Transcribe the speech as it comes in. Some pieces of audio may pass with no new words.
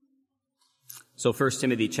So 1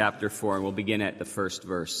 Timothy chapter 4, and we'll begin at the first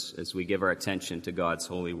verse as we give our attention to God's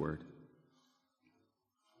holy word.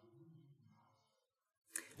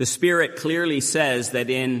 The Spirit clearly says that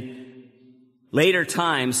in later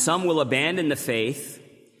times some will abandon the faith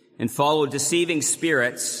and follow deceiving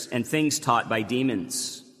spirits and things taught by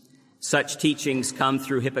demons. Such teachings come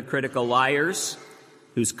through hypocritical liars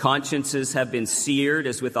whose consciences have been seared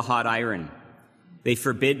as with a hot iron. They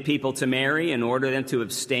forbid people to marry and order them to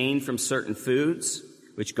abstain from certain foods,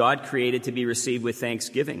 which God created to be received with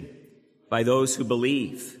thanksgiving by those who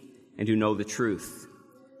believe and who know the truth.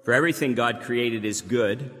 For everything God created is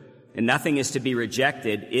good, and nothing is to be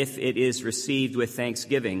rejected if it is received with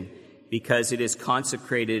thanksgiving, because it is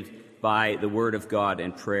consecrated by the word of God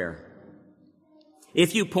and prayer.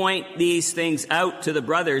 If you point these things out to the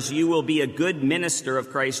brothers, you will be a good minister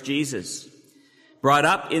of Christ Jesus, brought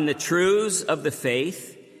up in the truths of the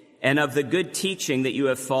faith and of the good teaching that you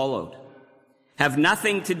have followed. Have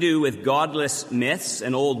nothing to do with godless myths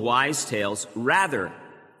and old wives' tales. Rather,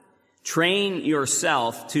 train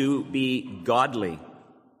yourself to be godly.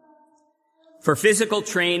 For physical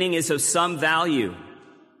training is of some value,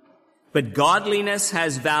 but godliness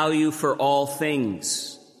has value for all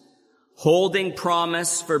things, holding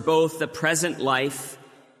promise for both the present life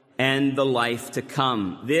and the life to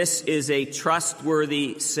come. This is a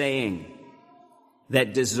trustworthy saying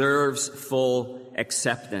that deserves full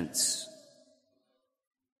acceptance.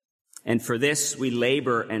 And for this we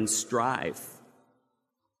labor and strive,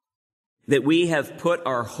 that we have put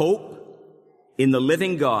our hope in the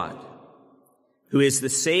living God, who is the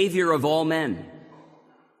Savior of all men,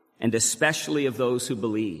 and especially of those who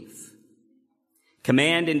believe.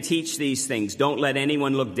 Command and teach these things. Don't let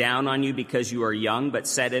anyone look down on you because you are young, but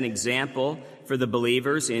set an example for the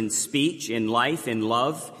believers in speech, in life, in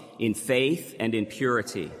love, in faith, and in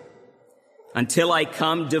purity. Until I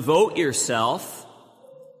come, devote yourself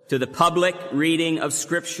to the public reading of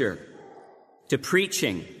Scripture, to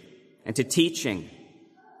preaching, and to teaching.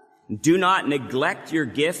 Do not neglect your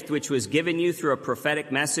gift, which was given you through a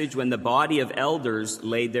prophetic message when the body of elders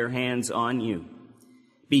laid their hands on you.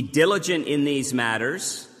 Be diligent in these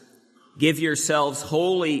matters. Give yourselves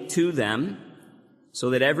wholly to them,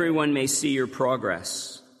 so that everyone may see your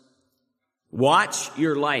progress. Watch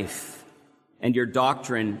your life and your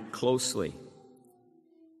doctrine closely.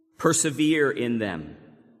 Persevere in them,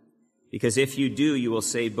 because if you do, you will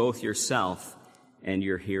save both yourself and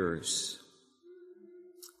your hearers.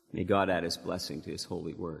 May God add his blessing to his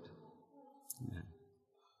holy word. Amen.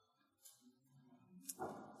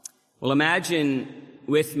 Well, imagine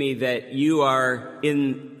with me that you are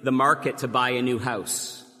in the market to buy a new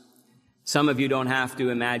house. Some of you don't have to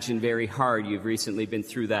imagine very hard. You've recently been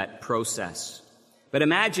through that process. But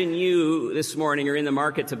imagine you this morning are in the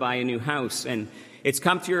market to buy a new house, and it's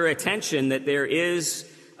come to your attention that there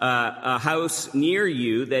is a house near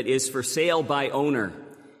you that is for sale by owner.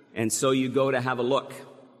 And so you go to have a look.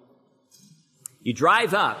 You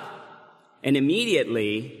drive up, and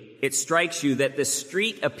immediately it strikes you that the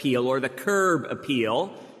street appeal, or the curb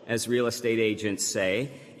appeal, as real estate agents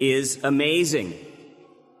say, is amazing.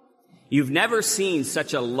 You've never seen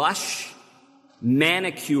such a lush,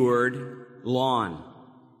 manicured lawn.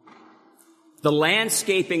 The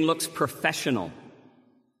landscaping looks professional.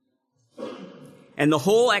 And the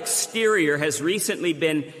whole exterior has recently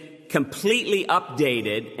been completely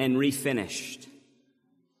updated and refinished.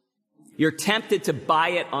 You're tempted to buy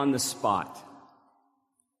it on the spot.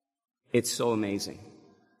 It's so amazing.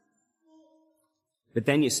 But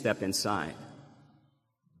then you step inside.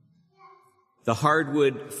 The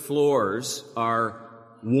hardwood floors are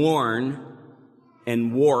worn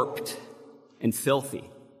and warped and filthy.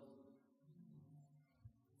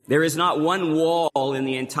 There is not one wall in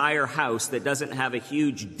the entire house that doesn't have a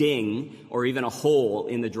huge ding or even a hole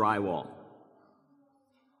in the drywall.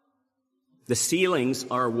 The ceilings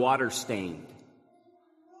are water-stained.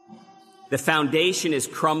 The foundation is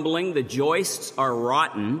crumbling. The joists are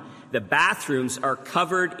rotten. The bathrooms are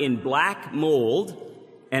covered in black mold,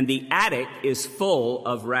 and the attic is full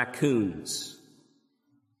of raccoons.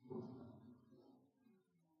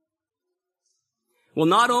 Well,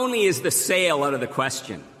 not only is the sale out of the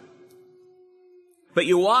question, but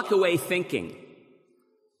you walk away thinking,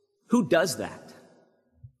 who does that?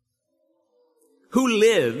 Who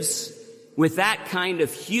lives with that kind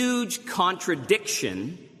of huge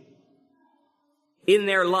contradiction in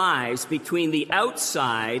their lives between the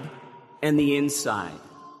outside and the inside?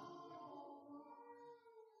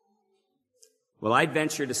 Well, I'd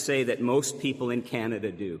venture to say that most people in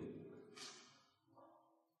Canada do.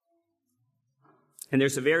 And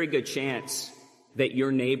there's a very good chance that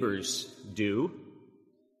your neighbors do.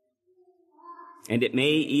 And it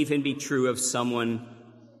may even be true of someone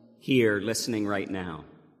here listening right now.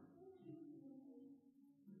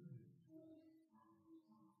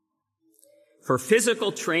 For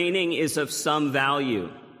physical training is of some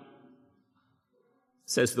value,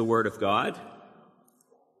 says the Word of God,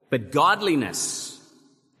 but godliness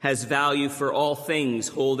has value for all things,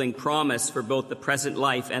 holding promise for both the present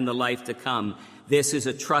life and the life to come. This is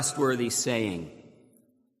a trustworthy saying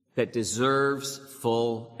that deserves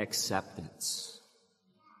full acceptance.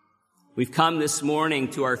 We've come this morning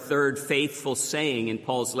to our third faithful saying in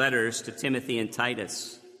Paul's letters to Timothy and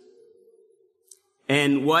Titus.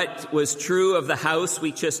 And what was true of the house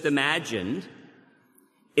we just imagined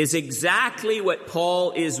is exactly what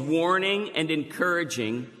Paul is warning and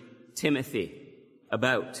encouraging Timothy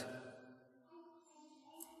about.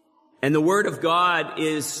 And the Word of God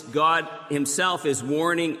Himself is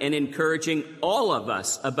warning and encouraging all of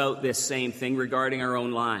us about this same thing regarding our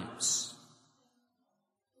own lives.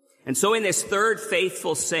 And so in this third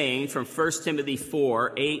faithful saying from 1 Timothy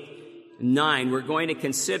 4, 8, 9, we're going to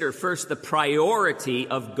consider first the priority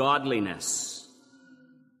of godliness.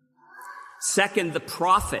 Second, the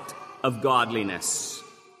profit of godliness.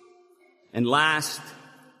 And last,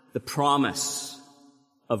 the promise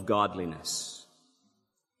of godliness.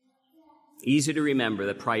 Easy to remember,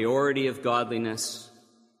 the priority of godliness,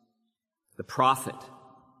 the profit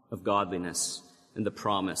of godliness, and the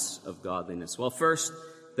promise of godliness. Well, first,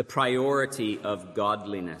 the priority of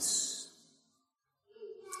godliness.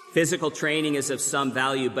 Physical training is of some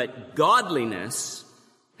value, but godliness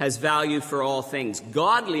has value for all things.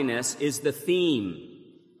 Godliness is the theme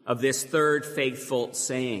of this third faithful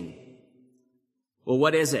saying. Well,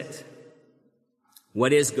 what is it?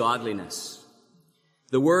 What is godliness?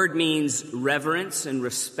 The word means reverence and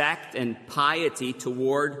respect and piety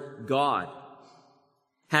toward God.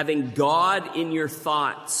 Having God in your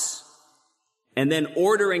thoughts and then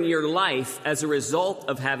ordering your life as a result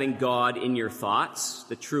of having God in your thoughts,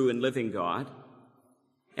 the true and living God,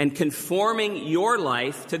 and conforming your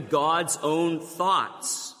life to God's own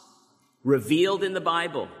thoughts revealed in the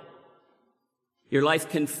Bible. Your life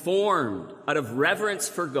conformed out of reverence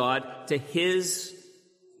for God to His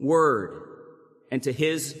Word and to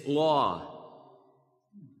His law.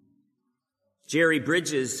 Jerry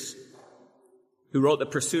Bridges, who wrote The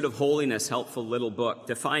Pursuit of Holiness, helpful little book,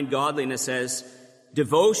 defined godliness as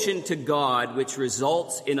devotion to God which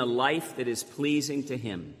results in a life that is pleasing to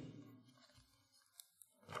Him.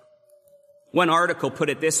 One article put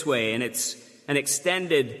it this way, and it's an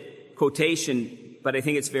extended quotation, but I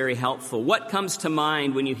think it's very helpful. What comes to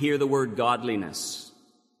mind when you hear the word godliness?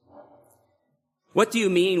 What do you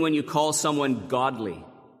mean when you call someone godly?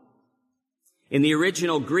 In the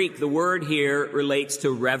original Greek, the word here relates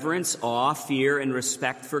to reverence, awe, fear, and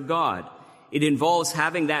respect for God. It involves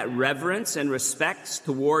having that reverence and respect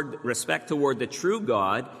toward the true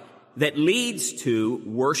God that leads to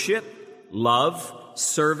worship, love,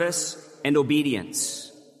 service, and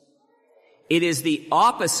obedience. It is the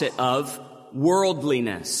opposite of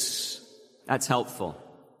worldliness. That's helpful.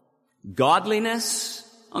 Godliness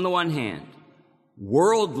on the one hand,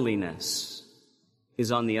 worldliness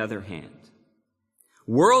is on the other hand.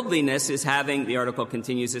 Worldliness is having, the article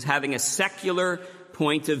continues, is having a secular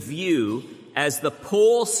point of view as the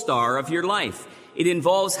pole star of your life. It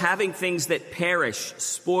involves having things that perish,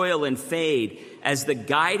 spoil, and fade as the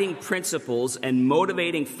guiding principles and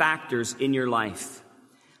motivating factors in your life.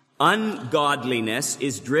 Ungodliness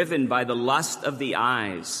is driven by the lust of the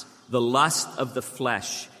eyes, the lust of the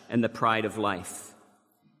flesh, and the pride of life.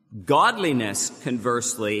 Godliness,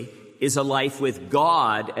 conversely, is a life with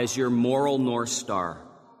God as your moral North Star.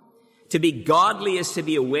 To be godly is to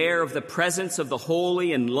be aware of the presence of the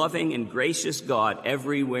holy and loving and gracious God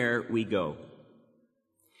everywhere we go.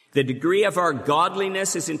 The degree of our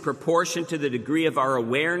godliness is in proportion to the degree of our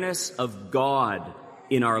awareness of God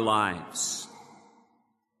in our lives.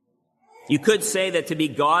 You could say that to be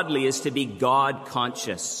godly is to be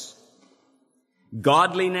God-conscious.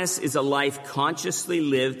 Godliness is a life consciously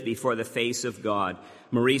lived before the face of God.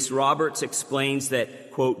 Maurice Roberts explains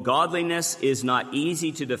that, quote, godliness is not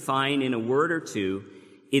easy to define in a word or two.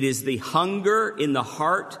 It is the hunger in the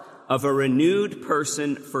heart of a renewed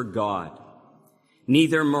person for God.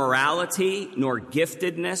 Neither morality, nor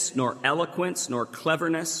giftedness, nor eloquence, nor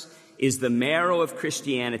cleverness is the marrow of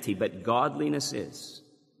Christianity, but godliness is.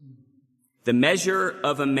 The measure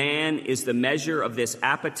of a man is the measure of this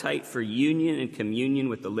appetite for union and communion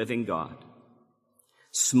with the living God.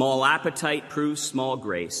 Small appetite proves small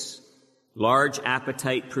grace. Large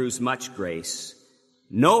appetite proves much grace.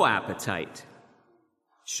 No appetite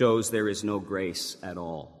shows there is no grace at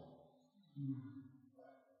all.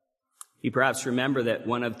 You perhaps remember that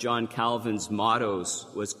one of John Calvin's mottos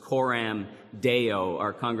was Coram Deo.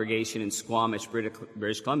 Our congregation in Squamish,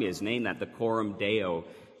 British Columbia is named that, the Coram Deo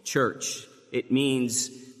Church. It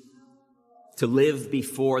means to live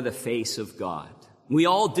before the face of God. We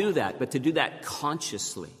all do that, but to do that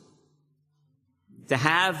consciously. To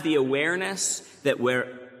have the awareness that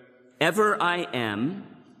wherever I am,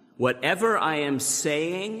 whatever I am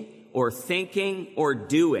saying or thinking or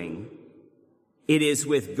doing, it is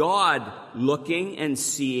with God looking and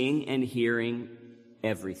seeing and hearing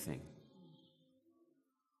everything.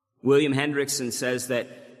 William Hendrickson says that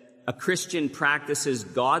a Christian practices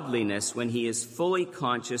godliness when he is fully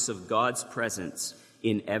conscious of God's presence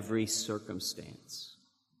in every circumstance.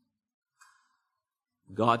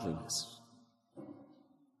 Godliness.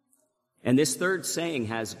 And this third saying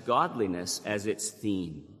has godliness as its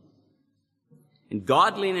theme. And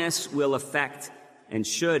godliness will affect and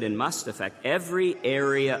should and must affect every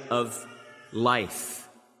area of life.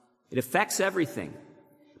 It affects everything.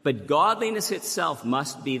 But godliness itself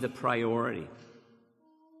must be the priority.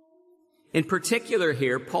 In particular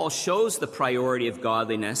here, Paul shows the priority of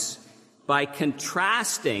godliness by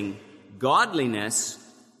contrasting godliness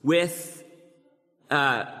with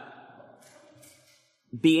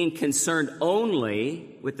being concerned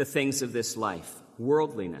only with the things of this life,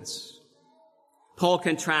 worldliness. Paul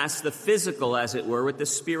contrasts the physical, as it were, with the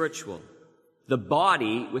spiritual, the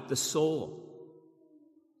body with the soul,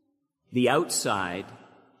 the outside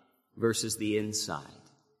versus the inside.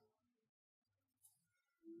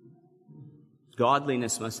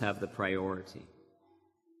 Godliness must have the priority.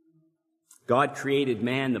 God created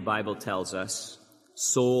man, the Bible tells us,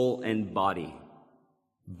 soul and body,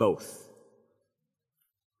 both.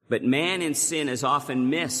 But man in sin has often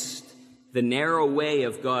missed the narrow way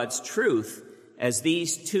of God's truth as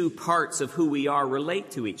these two parts of who we are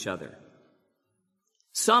relate to each other.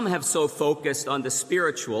 Some have so focused on the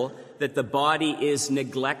spiritual that the body is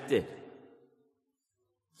neglected,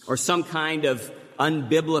 or some kind of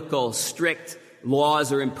unbiblical, strict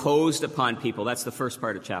laws are imposed upon people. That's the first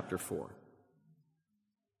part of chapter 4.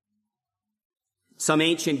 Some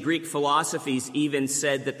ancient Greek philosophies even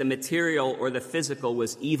said that the material or the physical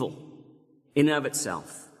was evil in and of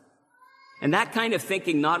itself. And that kind of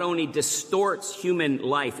thinking not only distorts human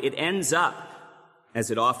life, it ends up, as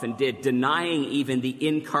it often did, denying even the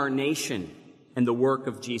incarnation and the work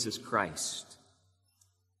of Jesus Christ.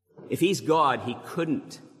 If he's God, he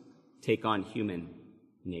couldn't take on human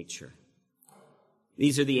nature.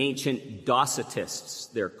 These are the ancient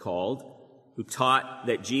Docetists, they're called, who taught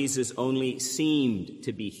that Jesus only seemed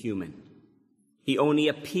to be human. He only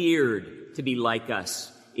appeared to be like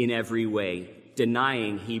us in every way,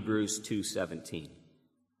 denying Hebrews 2:17.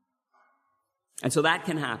 And so that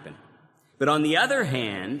can happen. But on the other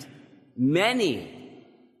hand, many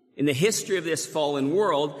in the history of this fallen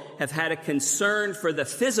world have had a concern for the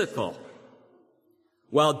physical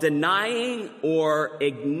while denying or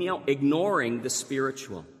ignoring the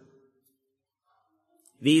spiritual.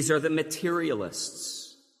 These are the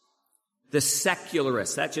materialists, the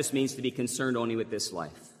secularists. That just means to be concerned only with this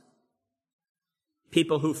life.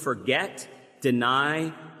 People who forget,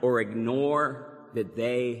 deny, or ignore that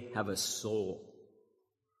they have a soul.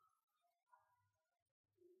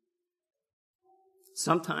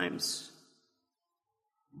 Sometimes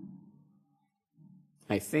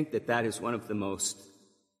I think that that is one of the most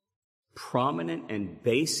prominent and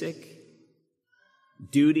basic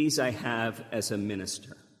duties I have as a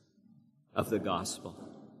minister of the gospel.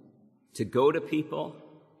 To go to people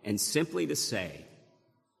and simply to say,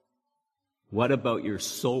 what about your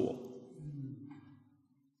soul?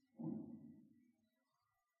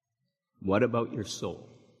 What about your soul?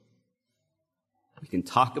 We can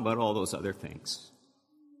talk about all those other things.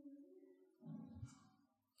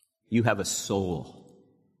 You have a soul.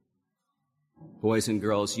 Boys and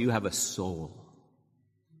girls, you have a soul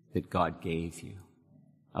that God gave you.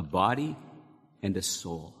 A body and a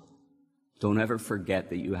soul. Don't ever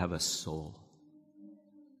forget that you have a soul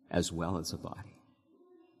as well as a body.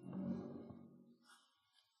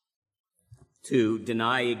 To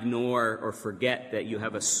deny, ignore, or forget that you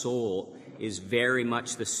have a soul is very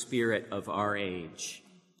much the spirit of our age,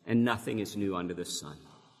 and nothing is new under the sun.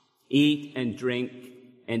 Eat and drink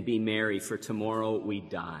and be merry, for tomorrow we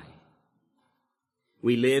die.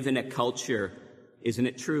 We live in a culture, isn't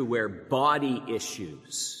it true, where body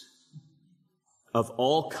issues of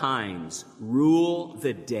all kinds rule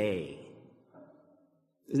the day.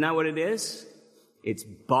 Isn't that what it is? It's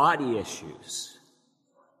body issues.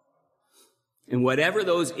 And whatever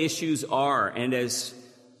those issues are, and as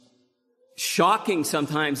shocking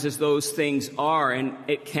sometimes as those things are, and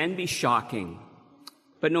it can be shocking,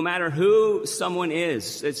 But no matter who someone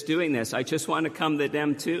is that's doing this, I just want to come to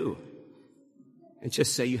them too. And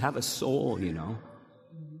just say, you have a soul, you know.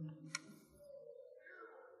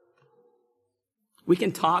 We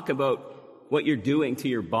can talk about what you're doing to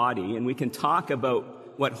your body, and we can talk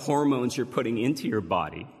about what hormones you're putting into your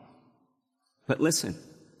body. But listen,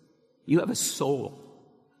 you have a soul.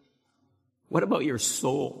 What about your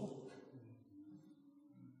soul?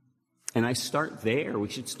 And I start there. We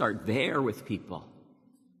should start there with people.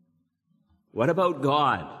 What about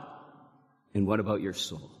God? And what about your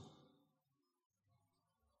soul?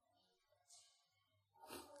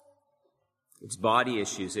 It's body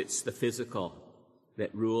issues. It's the physical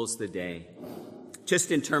that rules the day.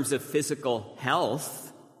 Just in terms of physical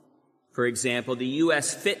health, for example, the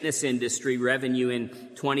U.S. fitness industry revenue in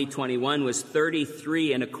 2021 was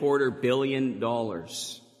 $33.25 billion.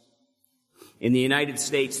 In the United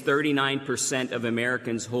States, 39% of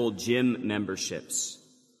Americans hold gym memberships.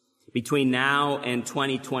 Between now and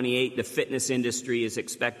 2028, the fitness industry is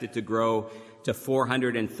expected to grow to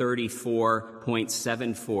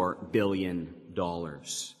 $434.74 billion.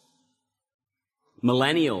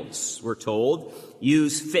 Millennials, we're told,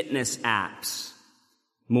 use fitness apps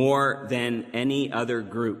more than any other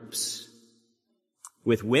groups,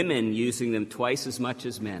 with women using them twice as much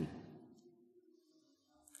as men.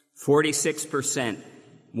 46%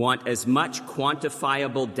 want as much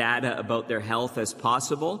quantifiable data about their health as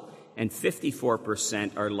possible, and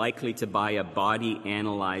 54% are likely to buy a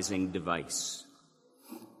body-analyzing device.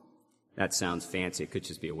 That sounds fancy. It could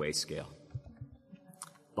just be a weigh scale.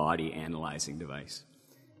 Body-analyzing device.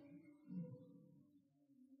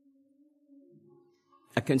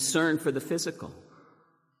 A concern for the physical.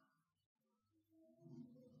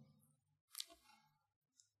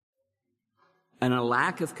 And a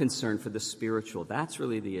lack of concern for the spiritual. That's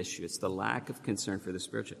really the issue. It's the lack of concern for the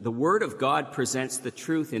spiritual. The Word of God presents the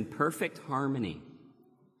truth in perfect harmony,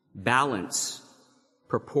 balance,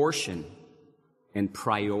 proportion, and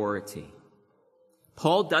priority.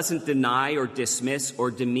 Paul doesn't deny or dismiss or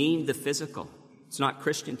demean the physical. It's not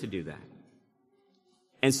Christian to do that.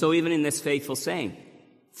 And so even in this faithful saying,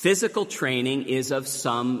 physical training is of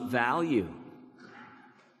some value.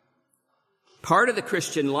 Part of the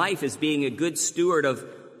Christian life is being a good steward of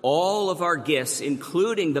all of our gifts,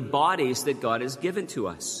 including the bodies that God has given to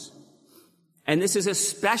us. And this is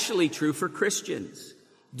especially true for Christians.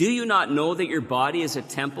 Do you not know that your body is a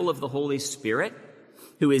temple of the Holy Spirit,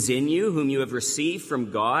 who is in you, whom you have received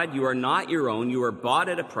from God? You are not your own. You are bought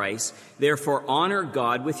at a price. Therefore, honor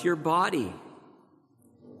God with your body.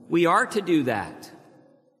 We are to do that.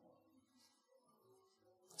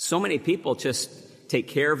 So many people just take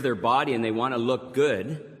care of their body and they want to look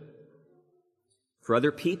good for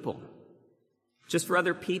other people, just for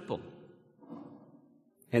other people.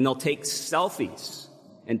 And they'll take selfies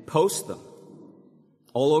and post them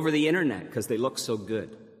all over the internet because they look so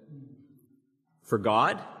good. For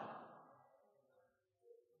God?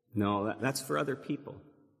 No, that's for other people.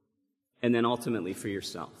 And then ultimately for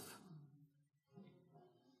yourself.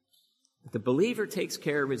 The believer takes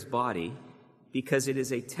care of his body because it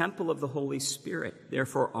is a temple of the Holy Spirit.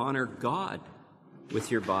 Therefore, honor God with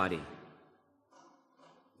your body.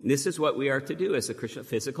 This is what we are to do as a Christian.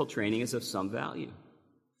 Physical training is of some value.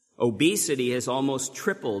 Obesity has almost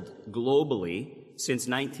tripled globally since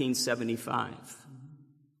 1975.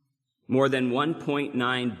 More than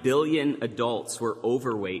 1.9 billion adults were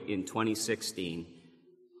overweight in 2016,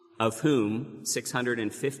 of whom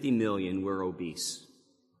 650 million were obese.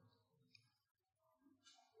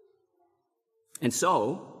 And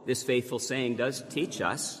so, this faithful saying does teach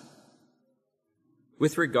us,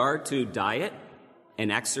 with regard to diet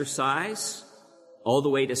and exercise, all the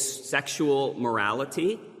way to sexual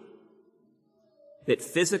morality, that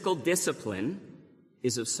physical discipline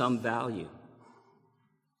is of some value.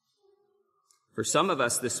 For some of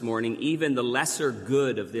us this morning, even the lesser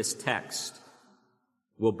good of this text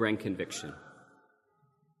will bring conviction.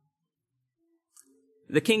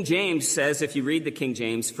 The King James says, if you read the King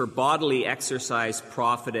James, for bodily exercise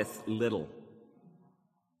profiteth little.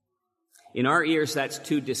 In our ears, that's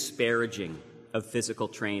too disparaging of physical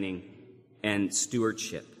training and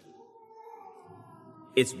stewardship.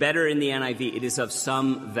 It's better in the NIV. It is of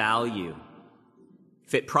some value.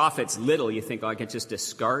 If it profits little, you think, oh, I can just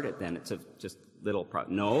discard it then. It's of just little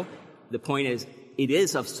profit. No, the point is, it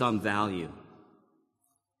is of some value.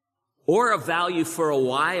 Or of value for a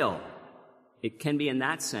while. It can be in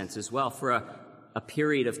that sense as well, for a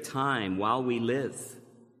period of time while we live.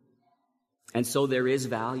 And so there is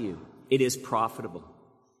value. It is profitable.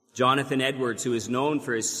 Jonathan Edwards, who is known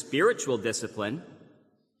for his spiritual discipline,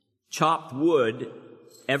 chopped wood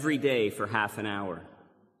every day for half an hour.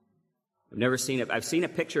 I've seen a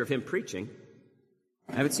picture of him preaching.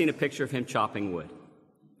 I haven't seen a picture of him chopping wood.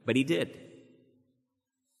 But he did.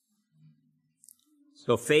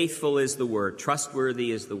 So faithful is the word.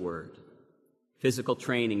 Trustworthy is the word. Physical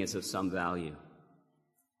training is of some value.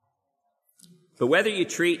 But whether you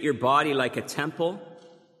treat your body like a temple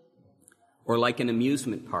or like an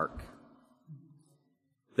amusement park,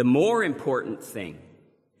 the more important thing,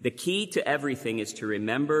 the key to everything, is to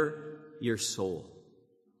remember your soul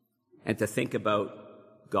and to think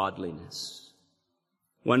about godliness.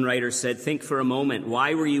 One writer said, "Think for a moment,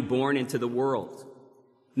 why were you born into the world?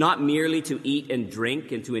 Not merely to eat and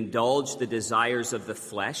drink and to indulge the desires of the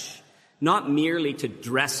flesh, not merely to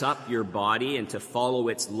dress up your body and to follow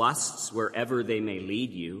its lusts wherever they may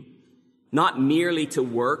lead you, not merely to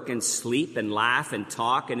work and sleep and laugh and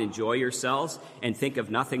talk and enjoy yourselves and think of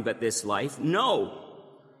nothing but this life. No,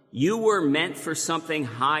 you were meant for something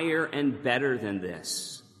higher and better than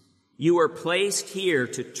this. You were placed here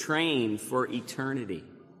to train for eternity.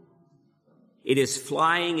 It is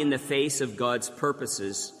flying in the face of God's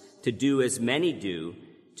purposes to do as many do,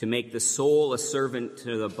 to make the soul a servant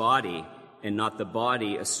to the body and not the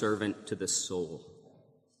body a servant to the soul."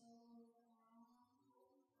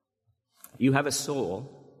 You have a soul,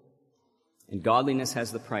 and godliness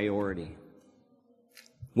has the priority.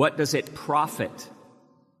 What does it profit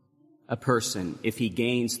a person if he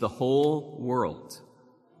gains the whole world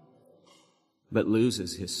but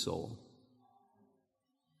loses his soul?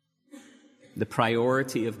 The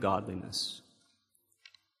priority of godliness.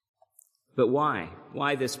 But why?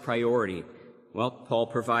 Why this priority? Well, Paul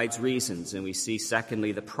provides reasons, and we see,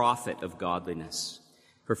 secondly, the profit of godliness.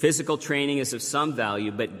 For physical training is of some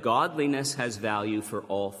value, but godliness has value for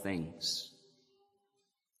all things.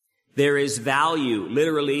 There is value,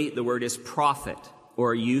 literally the word is profit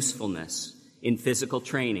or usefulness, in physical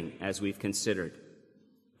training, as we've considered.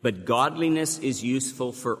 But godliness is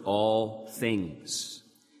useful for all things,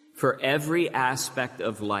 for every aspect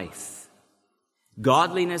of life.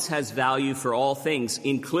 Godliness has value for all things,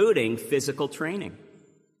 including physical training.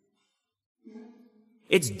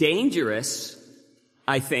 It's dangerous,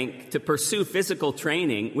 I think, to pursue physical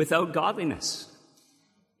training without godliness,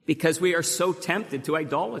 because we are so tempted to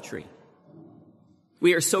idolatry.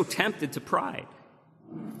 We are so tempted to pride.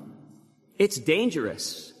 It's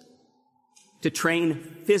dangerous to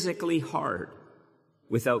train physically hard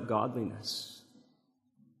without godliness.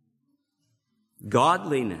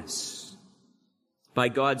 Godliness, by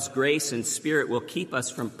God's grace and Spirit, will keep us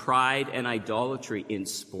from pride and idolatry in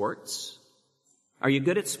sports. Are you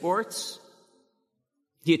good at sports?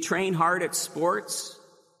 Do you train hard at sports?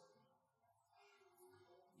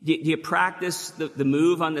 Do you practice the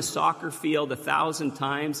move on the soccer field 1,000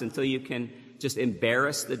 times until you can just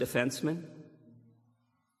embarrass the defenseman?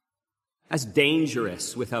 That's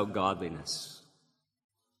dangerous without godliness,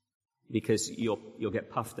 because you'll get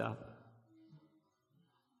puffed up.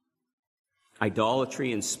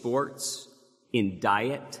 Idolatry in sports, in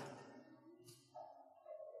diet.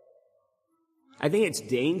 I think it's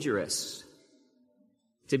dangerous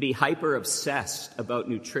to be hyper-obsessed about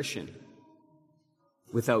nutrition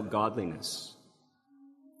without godliness,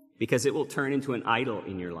 because it will turn into an idol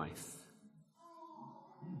in your life.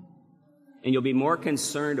 And you'll be more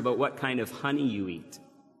concerned about what kind of honey you eat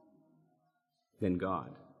than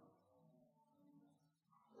God.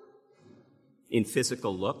 In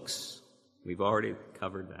physical looks, we've already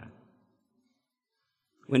covered that.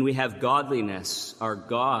 When we have godliness, our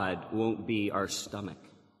God won't be our stomach.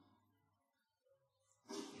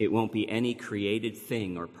 It won't be any created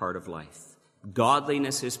thing or part of life.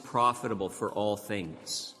 Godliness is profitable for all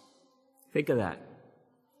things. Think of that.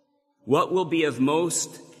 What will be of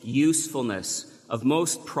most usefulness, of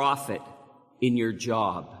most profit in your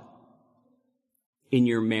job, in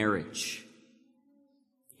your marriage,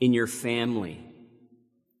 in your family,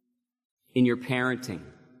 in your parenting,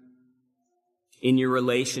 in your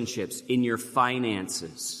relationships, in your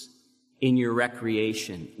finances, in your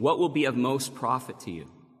recreation? What will be of most profit to you?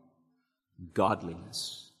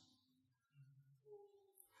 Godliness.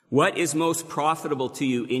 What is most profitable to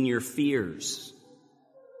you in your fears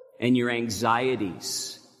and your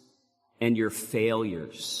anxieties and your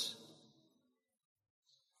failures?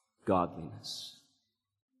 Godliness.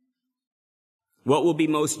 What will be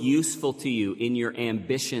most useful to you in your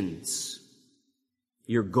ambitions,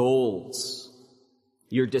 your goals,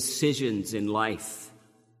 your decisions in life,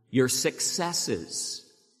 your successes?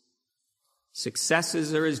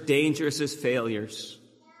 Successes are as dangerous as failures.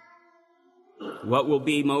 What will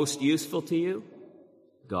be most useful to you?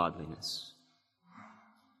 Godliness.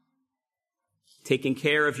 Taking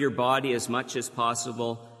care of your body as much as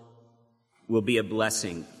possible will be a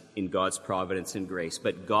blessing in God's providence and grace,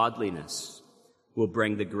 but godliness will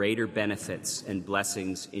bring the greater benefits and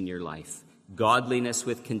blessings in your life. Godliness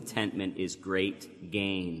with contentment is great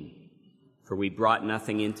gain, for we brought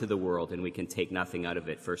nothing into the world and we can take nothing out of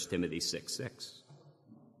it, 1 Timothy 6:6.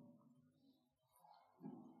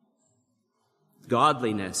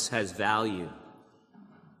 Godliness has value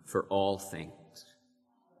for all things.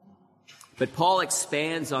 But Paul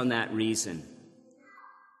expands on that reason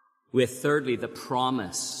with, thirdly, the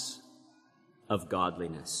promise of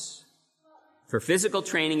godliness. For physical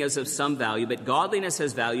training is of some value, but godliness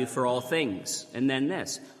has value for all things. And then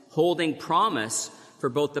this, holding promise for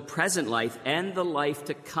both the present life and the life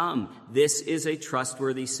to come. This is a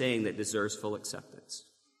trustworthy saying that deserves full acceptance.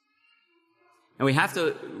 And we have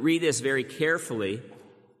to read this very carefully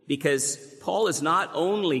because Paul is not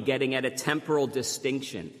only getting at a temporal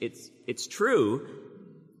distinction. It's true.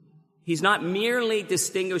 He's not merely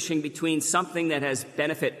distinguishing between something that has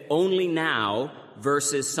benefit only now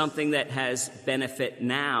versus something that has benefit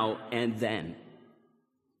now and then.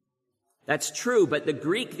 That's true, but the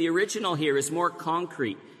Greek, the original here, is more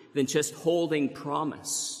concrete than just holding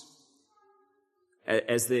promise,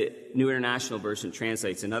 as the New International Version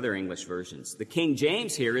translates in other English versions. The King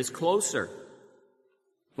James here is closer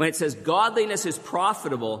when it says godliness is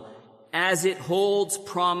profitable as it holds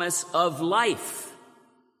promise of life,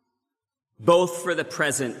 both for the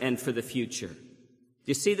present and for the future. Do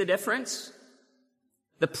you see the difference?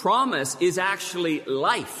 The promise is actually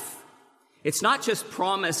life. It's not just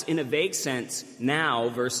promise in a vague sense, now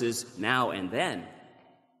versus now and then.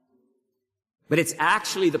 But it's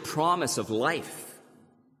actually the promise of life,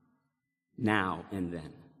 now and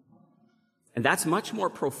then. And that's much more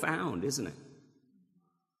profound, isn't it?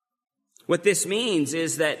 What this means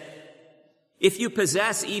is that if you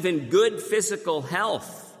possess even good physical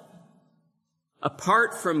health,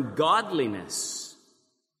 apart from godliness,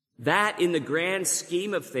 that in the grand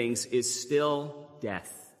scheme of things is still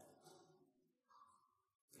death.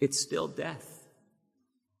 It's still death.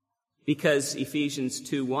 Because Ephesians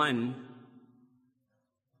 2:1,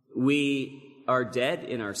 we are dead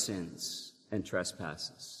in our sins and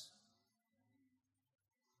trespasses.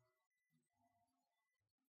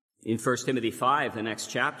 In 1 Timothy 5, the next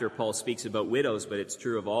chapter, Paul speaks about widows, but it's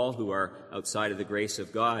true of all who are outside of the grace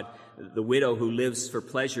of God. The widow who lives for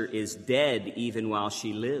pleasure is dead even while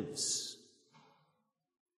she lives.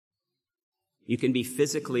 You can be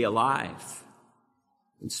physically alive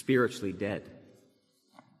and spiritually dead.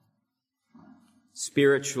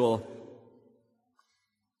 Spiritual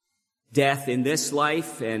death in this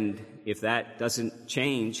life, and if that doesn't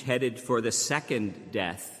change, headed for the second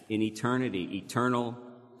death in eternity, eternal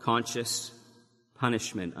conscious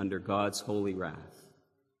punishment under God's holy wrath.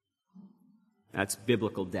 That's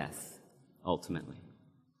biblical death, ultimately.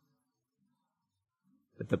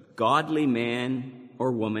 But the godly man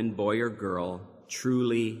or woman, boy or girl,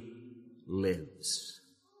 truly lives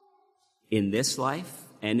in this life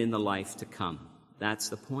and in the life to come. That's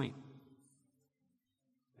the point.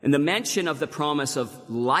 And the mention of the promise of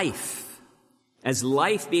life, as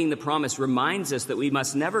life being the promise, reminds us that we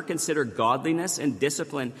must never consider godliness and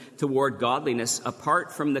discipline toward godliness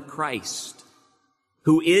apart from the Christ,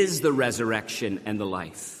 who is the resurrection and the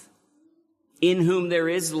life, in whom there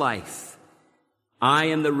is life. I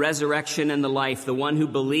am the resurrection and the life. The one who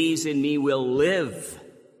believes in me will live,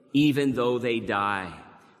 even though they die.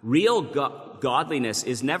 Real godliness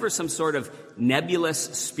is never some sort of nebulous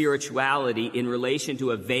spirituality in relation to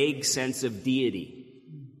a vague sense of deity.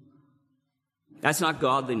 That's not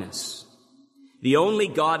godliness. The only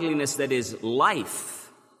godliness that is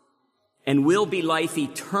life and will be life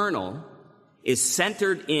eternal is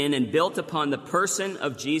centered in and built upon the person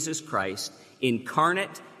of Jesus Christ,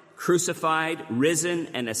 incarnate, crucified, risen,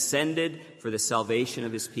 and ascended for the salvation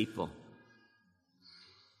of his people.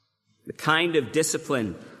 The kind of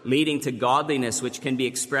discipline leading to godliness which can be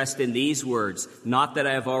expressed in these words, not that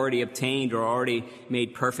I have already obtained or already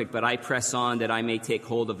made perfect, but I press on that I may take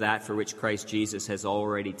hold of that for which Christ Jesus has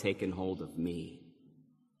already taken hold of me.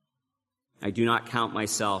 I do not count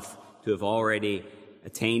myself to have already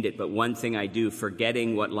attained it, but one thing I do,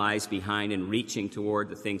 forgetting what lies behind and reaching toward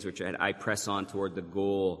the things which I press on toward the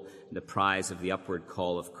goal, the prize of the upward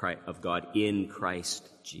call of God in Christ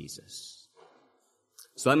Jesus.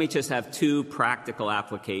 So let me just have two practical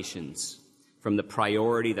applications from the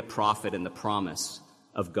priority, the profit, and the promise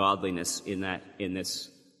of godliness in this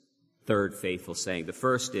third faithful saying. The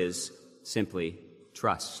first is simply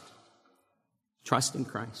trust. Trust in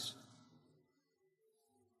Christ.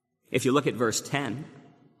 If you look at verse 10,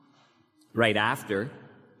 right after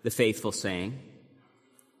the faithful saying,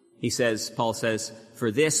 Paul says,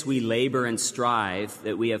 "For this we labor and strive,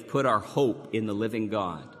 that we have put our hope in the living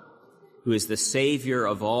God, who is the Savior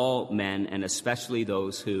of all men, and especially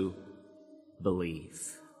those who believe."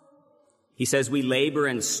 He says we labor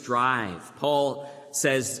and strive. Paul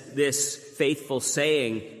says this faithful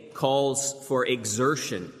saying calls for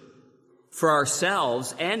exertion for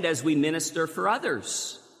ourselves and as we minister for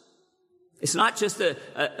others. It's not just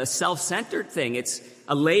a self-centered thing. It's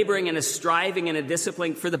a laboring and a striving and a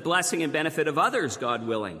discipline for the blessing and benefit of others, God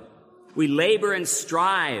willing. We labor and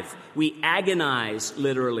strive. We agonize,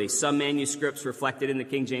 literally. Some manuscripts reflected in the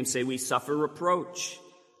King James say we suffer reproach.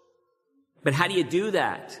 But how do you do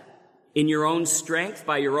that? In your own strength,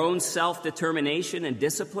 by your own self-determination and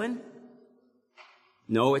discipline?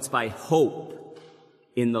 No, it's by hope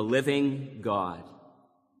in the living God.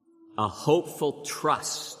 A hopeful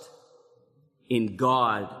trust in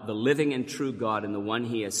God, the living and true God, and the one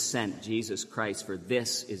he has sent, Jesus Christ, for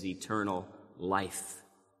this is eternal life.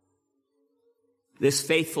 This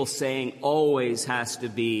faithful saying always has to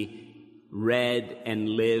be read and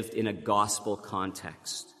lived in a gospel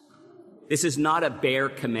context. This is not a bare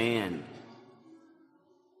command.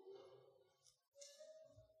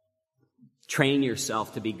 Train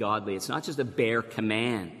yourself to be godly. It's not just a bare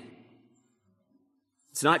command.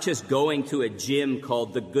 It's not just going to a gym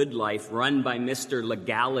called The Good Life, run by Mr.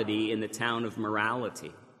 Legality in the town of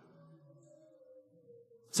morality.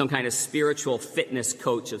 Some kind of spiritual fitness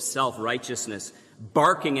coach of self-righteousness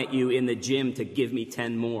barking at you in the gym to give me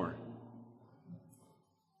 10 more.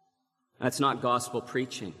 That's not gospel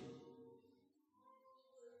preaching.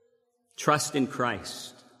 Trust in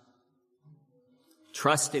Christ.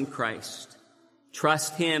 Trust in Christ.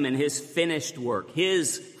 Trust him and his finished work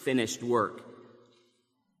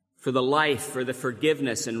for the life, for the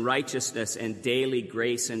forgiveness and righteousness and daily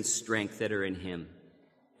grace and strength that are in him,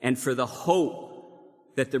 and for the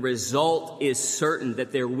hope that the result is certain,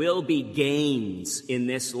 that there will be gains in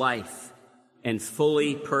this life and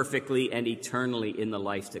fully, perfectly, and eternally in the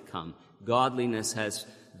life to come. Godliness has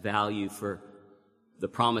value for the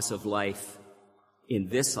promise of life in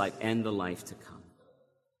this life and the life to come.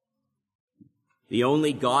 The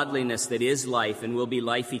only godliness that is life and will be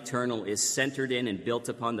life eternal is centered in and built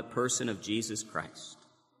upon the person of Jesus Christ.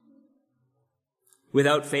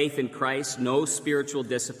 Without faith in Christ, no spiritual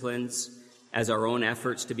disciplines as our own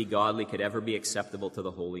efforts to be godly could ever be acceptable to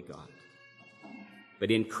the holy God.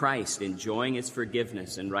 But in Christ, enjoying his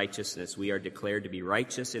forgiveness and righteousness, we are declared to be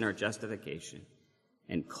righteous in our justification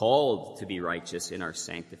and called to be righteous in our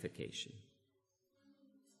sanctification.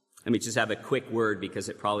 Let me just have a quick word because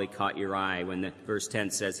it probably caught your eye when the verse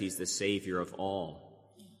 10 says he's the Savior of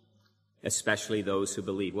all, especially those who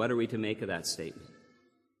believe. What are we to make of that statement?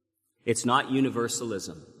 It's not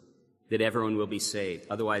universalism that everyone will be saved.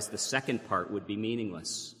 Otherwise, the second part would be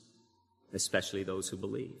meaningless, especially those who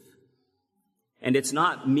believe. And it's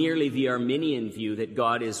not merely the Arminian view that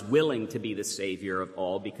God is willing to be the Savior of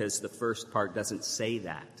all, because the first part doesn't say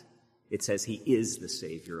that. It says he is the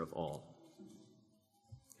Savior of all.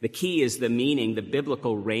 The key is the meaning, the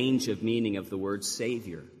biblical range of meaning of the word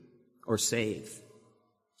Savior or save.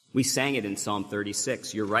 We sang it in Psalm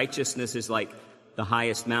 36. Your righteousness is like the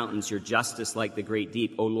highest mountains, your justice like the great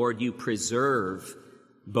deep. O Lord, you preserve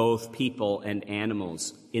both people and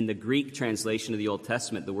animals. In the Greek translation of the Old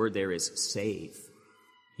Testament, the word there is save.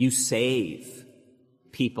 You save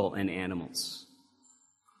people and animals.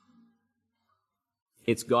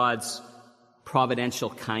 It's God's providential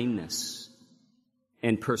kindness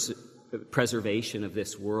and preservation of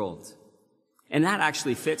this world. And that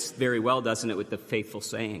actually fits very well, doesn't it, with the faithful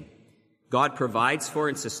saying. God provides for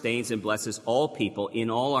and sustains and blesses all people in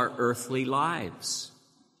all our earthly lives,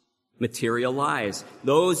 material lives.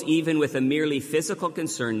 Those even with a merely physical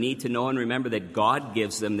concern need to know and remember that God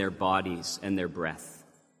gives them their bodies and their breath,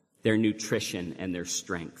 their nutrition and their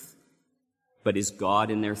strength, but is God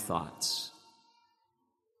in their thoughts.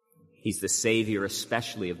 He's the Savior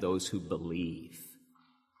especially of those who believe.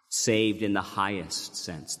 Saved in the highest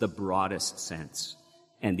sense, the broadest sense,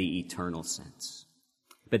 and the eternal sense.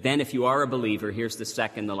 But then if you are a believer, here's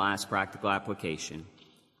the last practical application.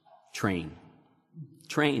 Train.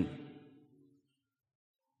 Train.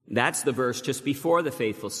 That's the verse just before the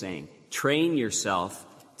faithful saying. Train yourself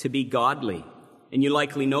to be godly. And you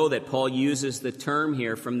likely know that Paul uses the term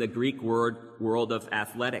here from the Greek world of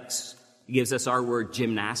athletics. He gives us our word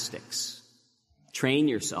gymnastics. Train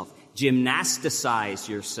yourself. Gymnasticize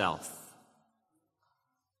yourself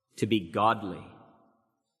to be godly.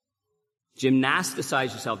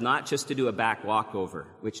 Gymnasticize yourself not just to do a back walkover,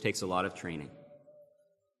 which takes a lot of training,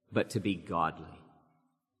 but to be godly.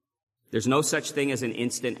 There's no such thing as an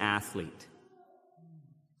instant athlete.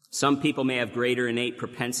 Some people may have greater innate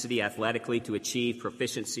propensity athletically to achieve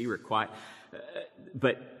proficiency,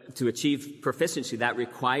 but to achieve proficiency, that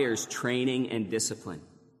requires training and discipline.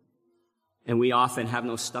 And we often have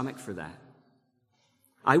no stomach for that.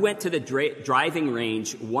 I went to the driving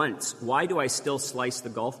range once. Why do I still slice the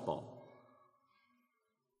golf ball?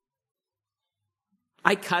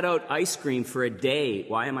 I cut out ice cream for a day.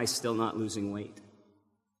 Why am I still not losing weight?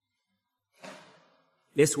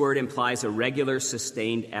 This word implies a regular,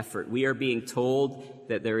 sustained effort. We are being told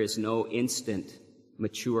that there is no instant,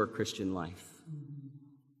 mature Christian life.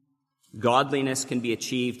 Godliness can be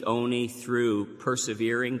achieved only through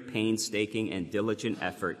persevering, painstaking, and diligent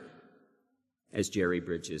effort, as Jerry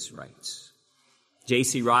Bridges writes.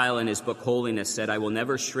 J.C. Ryle, in his book Holiness, said, "I will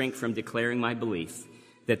never shrink from declaring my belief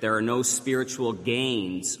that there are no spiritual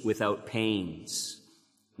gains without pains.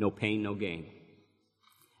 No pain, no gain.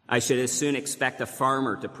 I should as soon expect a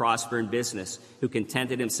farmer to prosper in business who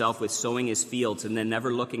contented himself with sowing his fields and then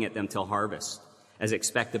never looking at them till harvest, as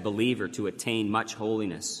expect a believer to attain much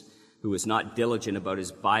holiness who is not diligent about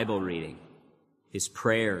his Bible reading, his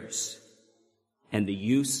prayers, and the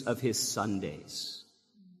use of his Sundays.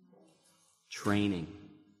 Training,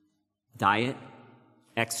 diet,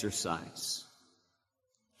 exercise.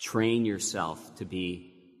 Train yourself to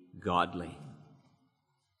be godly."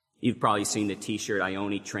 You've probably seen the t-shirt, "I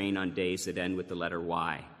only train on days that end with the letter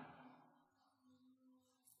Y."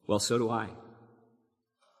 Well, so do I.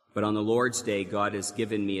 But on the Lord's Day, God has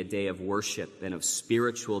given me a day of worship and of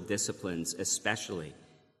spiritual disciplines, especially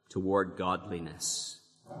toward godliness,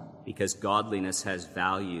 because godliness has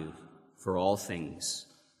value for all things,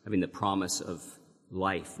 having the promise of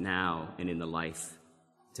life now and in the life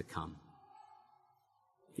to come.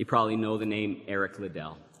 You probably know the name Eric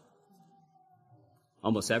Liddell.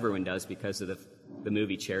 Almost everyone does because of the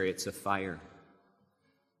movie Chariots of Fire,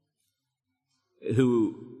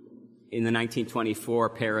 who in the 1924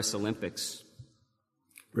 Paris Olympics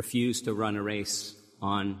refused to run a race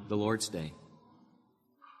on the Lord's Day.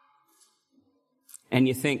 And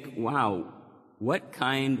you think, wow, what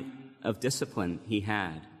kind of discipline he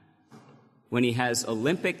had when he has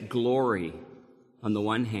Olympic glory on the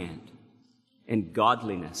one hand and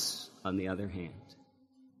godliness on the other hand.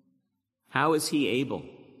 How is he able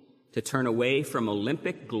to turn away from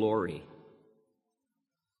Olympic glory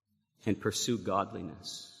and pursue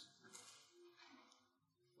godliness?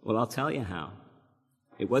 Well, I'll tell you how.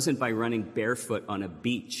 It wasn't by running barefoot on a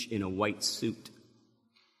beach in a white suit.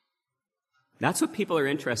 That's what people are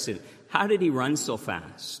interested in. How did he run so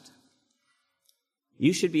fast?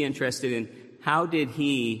 You should be interested in how did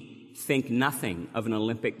he think nothing of an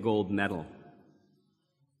Olympic gold medal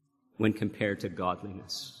when compared to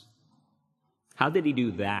godliness? How did he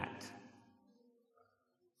do that?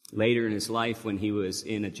 Later in his life, when he was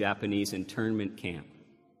in a Japanese internment camp,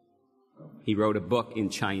 he wrote a book in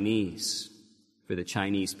Chinese for the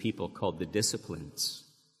Chinese people called The Disciplines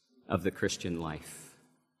of the Christian Life.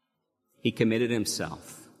 He committed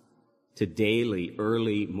himself to daily,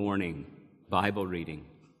 early morning Bible reading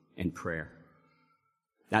and prayer.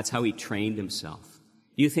 That's how he trained himself.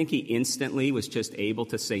 Do you think he instantly was just able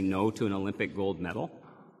to say no to an Olympic gold medal?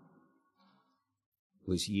 It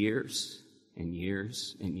was years and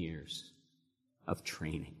years and years of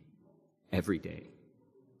training every day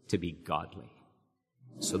to be godly,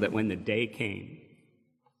 so that when the day came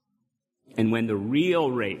and when the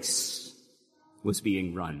real race was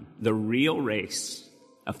being run, the real race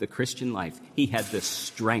of the Christian life, he had the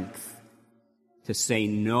strength to say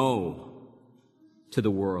no to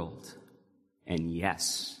the world and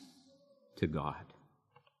yes to God.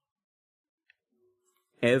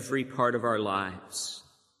 Every part of our lives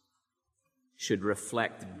should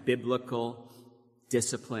reflect biblical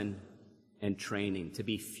discipline and training, to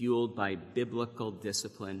be fueled by biblical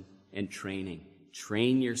discipline and training.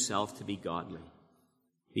 Train yourself to be godly,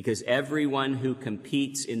 because everyone who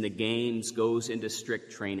competes in the games goes into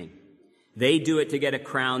strict training. They do it to get a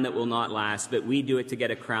crown that will not last, but we do it to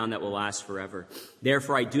get a crown that will last forever.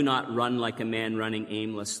 Therefore, I do not run like a man running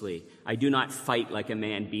aimlessly. I do not fight like a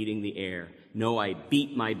man beating the air. No, I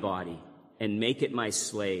beat my body and make it my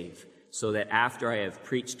slave, so that after I have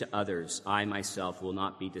preached to others, I myself will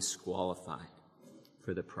not be disqualified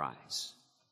for the prize.